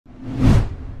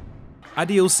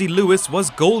Adeosi Lewis was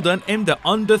golden in the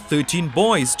under-13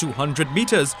 boys 200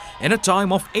 meters in a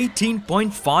time of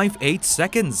 18.58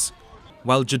 seconds,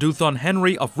 while Jaduthon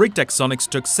Henry of Rigtech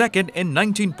took second in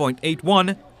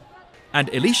 19.81,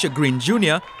 and Elisha Green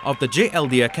Jr. of the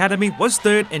JLD Academy was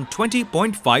third in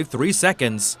 20.53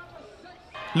 seconds.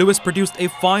 Lewis produced a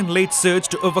fine late surge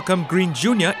to overcome Green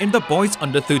Jr. in the boys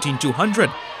under-13 200.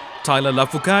 Tyler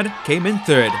Lafoucade came in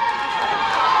third.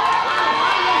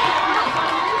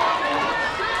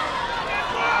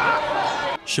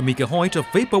 Shamika Hoyt of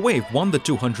Vaporwave won the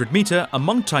 200-meter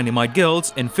among Dynamite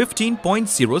girls in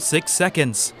 15.06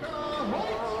 seconds.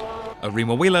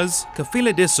 Arima Velodrome's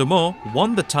Kafile de Sumo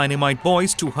won the Dynamite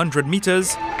boys 200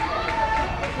 meters.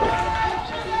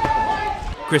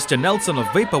 Christian Nelson of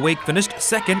Vaporwave finished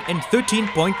second in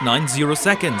 13.90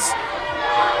 seconds.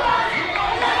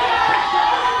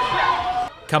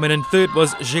 Coming in third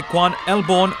was Jequan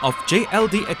Elborn of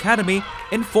JLD Academy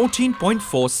in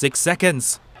 14.46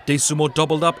 seconds. De Sumo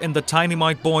doubled up in the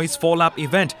Dynamite boys 4-lap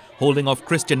event, holding off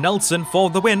Christian Nelson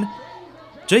for the win.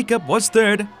 Jacob was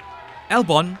third,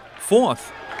 Elborn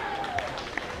fourth.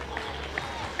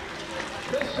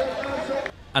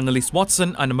 Annalise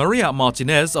Watson and Maria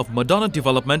Martinez of Madonna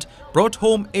Development brought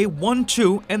home a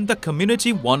 1-2 in the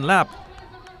community 1 lap.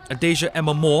 Adesia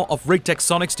Emma Moore of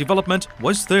Rigtech Development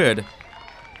was third.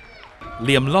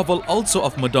 Liam Lovell, also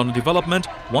of Madonna Development,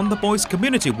 won the boys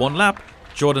community 1 lap.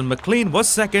 Jordan McLean was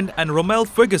second and Romel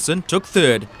Ferguson took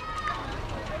third.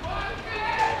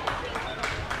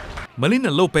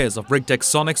 Melina Lopez of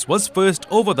Rigtech was first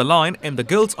over the line in the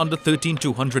girls under-13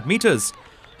 200 meters.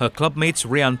 Her clubmates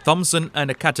Rhian Thompson and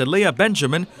Catalea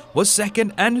Benjamin was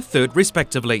second and third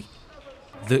respectively.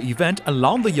 The event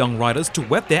allowed the young riders to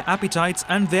whet their appetites,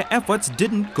 and their efforts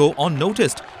didn't go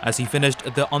unnoticed. As he finished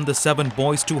the under-7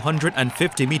 boys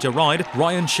 250-meter ride,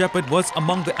 Ryan Shepherd was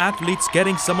among the athletes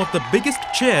getting some of the biggest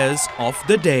cheers of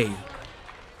the day.